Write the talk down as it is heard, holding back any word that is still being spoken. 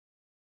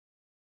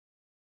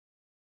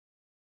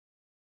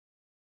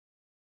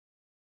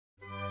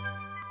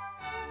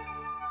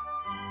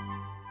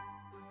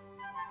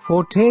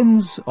For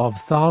tens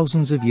of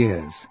thousands of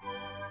years,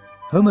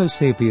 Homo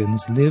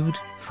sapiens lived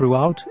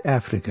throughout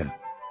Africa.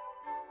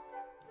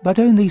 But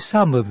only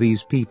some of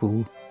these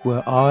people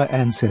were our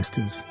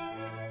ancestors.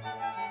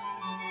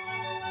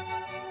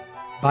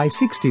 By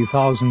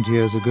 60,000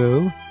 years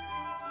ago,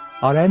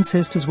 our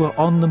ancestors were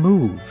on the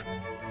move,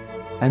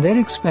 and their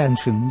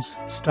expansions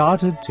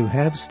started to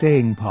have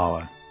staying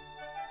power.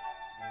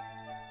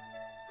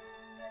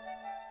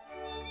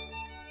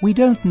 We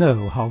don't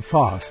know how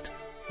fast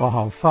or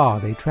how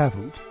far they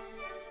traveled.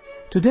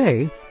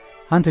 Today,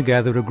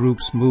 hunter-gatherer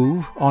groups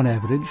move, on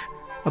average,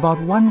 about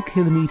 1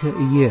 kilometer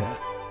a year.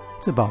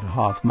 It's about a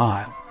half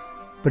mile,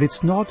 but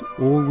it's not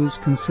always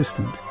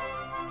consistent.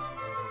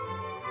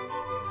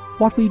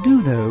 What we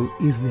do know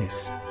is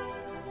this.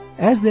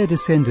 As their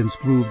descendants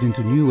moved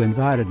into new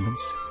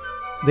environments,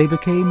 they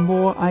became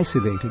more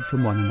isolated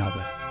from one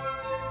another,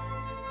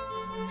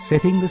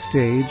 setting the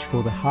stage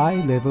for the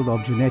high level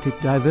of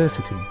genetic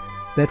diversity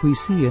that we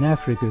see in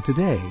Africa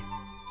today.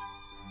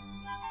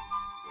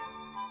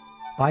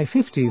 By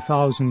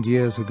 50,000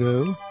 years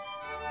ago,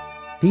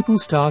 people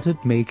started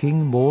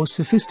making more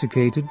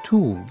sophisticated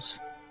tools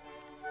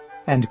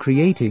and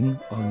creating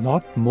a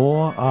lot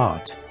more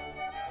art.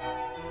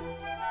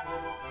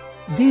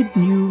 Did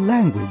new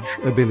language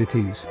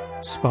abilities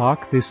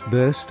spark this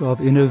burst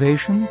of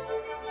innovation?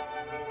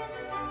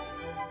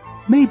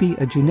 Maybe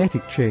a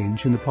genetic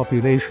change in the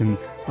population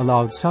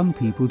allowed some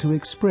people to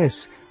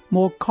express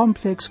more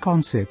complex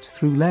concepts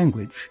through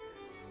language,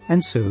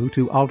 and so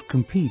to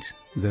outcompete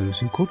those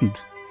who couldn't.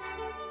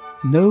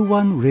 No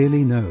one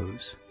really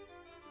knows.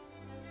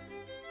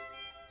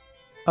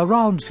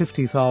 Around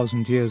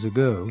 50,000 years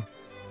ago,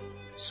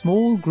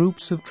 small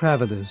groups of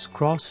travelers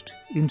crossed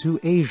into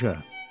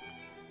Asia,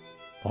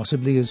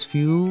 possibly as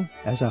few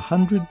as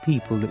 100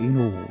 people in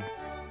all.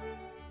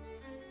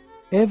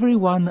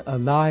 Everyone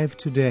alive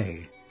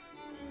today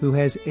who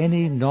has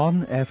any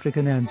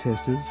non-African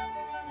ancestors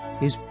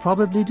is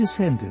probably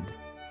descended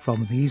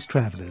from these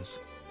travelers.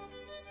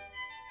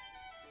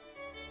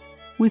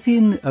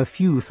 Within a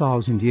few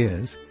thousand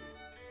years,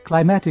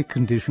 climatic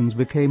conditions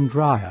became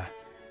drier,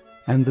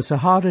 and the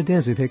Sahara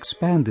Desert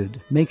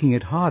expanded, making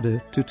it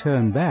harder to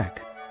turn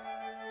back.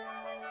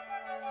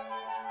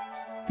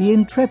 The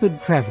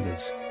intrepid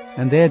travelers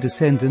and their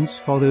descendants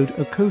followed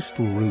a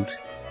coastal route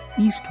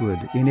eastward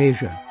in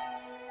Asia,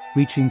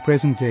 reaching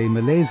present-day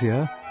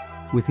Malaysia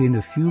within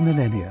a few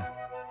millennia.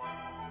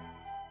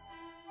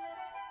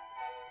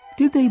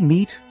 Did they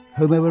meet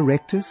Homo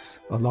erectus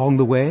along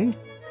the way?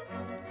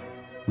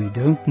 We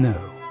don't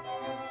know.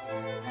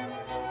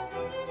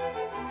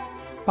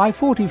 By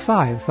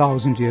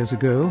 45,000 years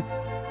ago,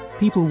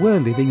 people were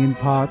living in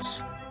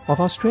parts of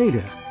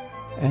Australia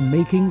and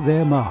making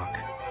their mark.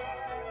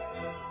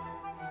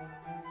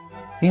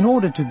 In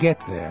order to get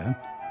there,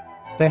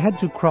 they had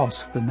to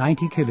cross the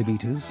 90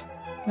 kilometers,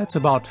 that's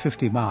about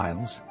 50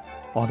 miles,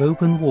 of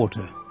open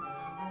water,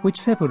 which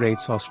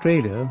separates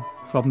Australia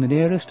from the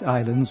nearest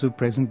islands of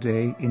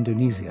present-day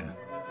Indonesia.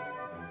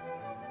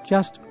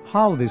 Just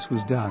how this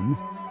was done,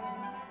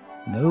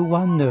 no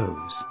one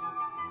knows.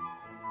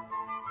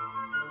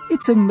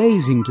 It's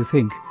amazing to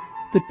think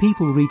that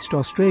people reached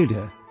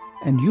Australia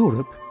and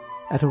Europe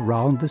at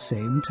around the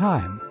same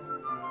time.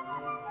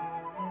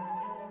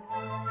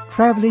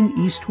 Traveling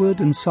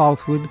eastward and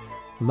southward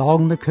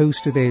along the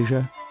coast of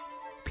Asia,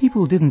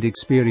 people didn't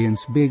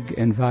experience big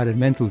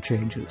environmental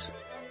changes.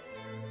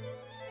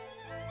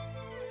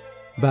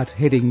 But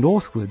heading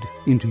northward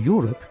into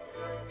Europe,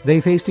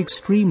 they faced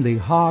extremely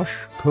harsh,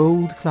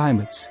 cold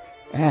climates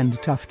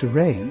and tough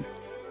terrain.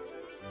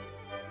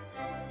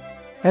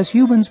 As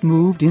humans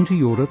moved into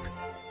Europe,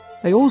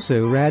 they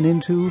also ran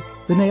into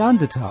the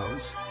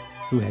Neanderthals,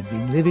 who had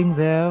been living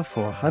there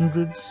for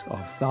hundreds of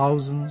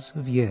thousands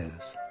of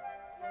years.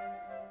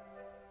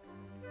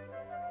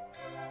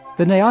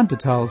 The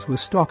Neanderthals were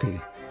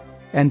stocky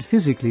and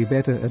physically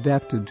better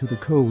adapted to the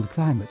cold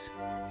climate.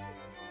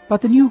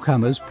 But the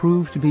newcomers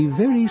proved to be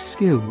very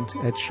skilled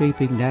at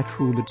shaping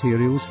natural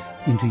materials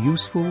into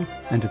useful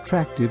and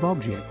attractive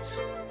objects.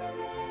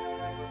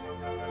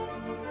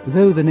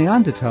 Though the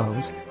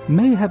Neanderthals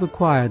may have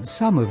acquired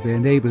some of their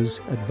neighbors'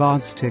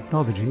 advanced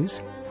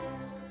technologies,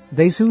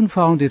 they soon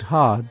found it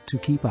hard to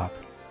keep up.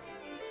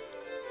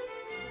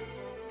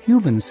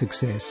 Human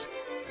success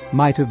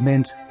might have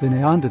meant the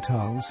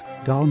Neanderthals'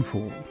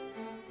 downfall.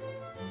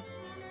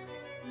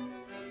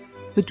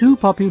 The two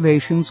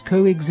populations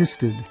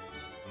coexisted,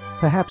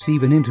 perhaps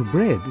even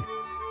interbred,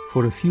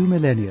 for a few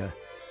millennia.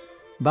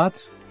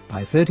 But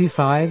by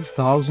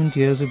 35,000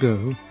 years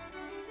ago,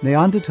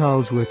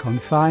 Neanderthals were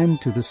confined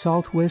to the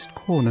southwest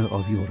corner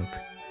of Europe,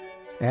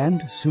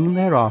 and soon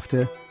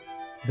thereafter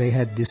they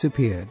had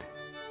disappeared.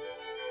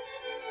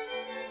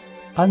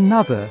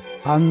 Another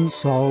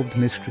unsolved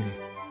mystery.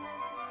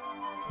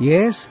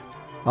 Yes,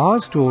 our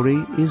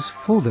story is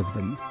full of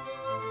them.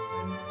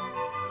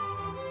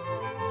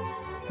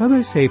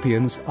 Homo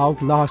sapiens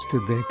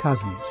outlasted their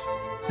cousins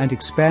and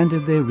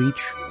expanded their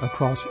reach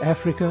across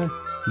Africa,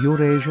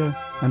 Eurasia,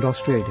 and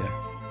Australia.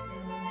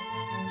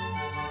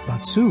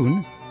 But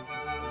soon,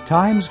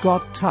 Times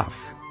got tough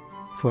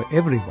for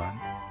everyone.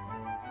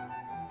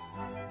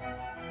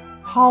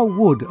 How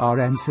would our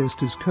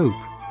ancestors cope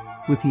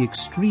with the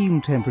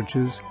extreme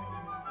temperatures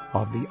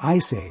of the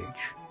Ice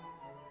Age?